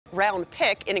round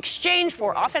pick in exchange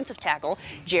for offensive tackle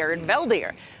Jared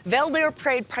Veldheer. Veldheer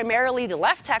played primarily the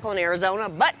left tackle in Arizona,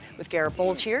 but with Garrett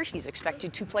Bowles here, he's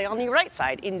expected to play on the right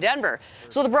side in Denver.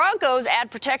 So the Broncos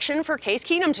add protection for Case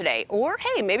Keenum today, or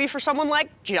hey, maybe for someone like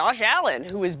Josh Allen,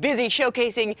 who is busy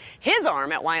showcasing his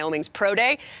arm at Wyoming's Pro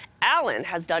Day. Allen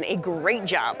has done a great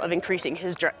job of increasing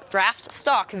his draft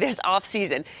stock this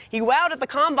offseason. He wowed at the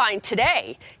Combine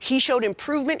today. He showed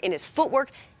improvement in his footwork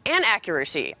and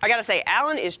accuracy. I gotta say,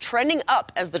 Allen is trending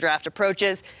up as the draft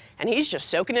approaches, and he's just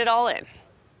soaking it all in.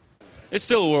 It's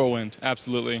still a whirlwind,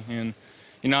 absolutely. And,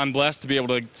 I'm blessed to be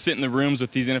able to sit in the rooms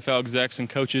with these NFL execs and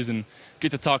coaches and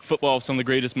get to talk football with some of the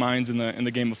greatest minds in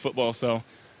the game of football. So,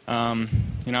 I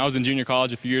was in junior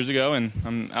college a few years ago, and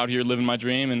I'm out here living my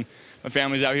dream, and my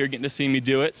family's out here getting to see me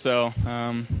do it. So,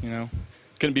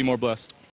 couldn't be more blessed.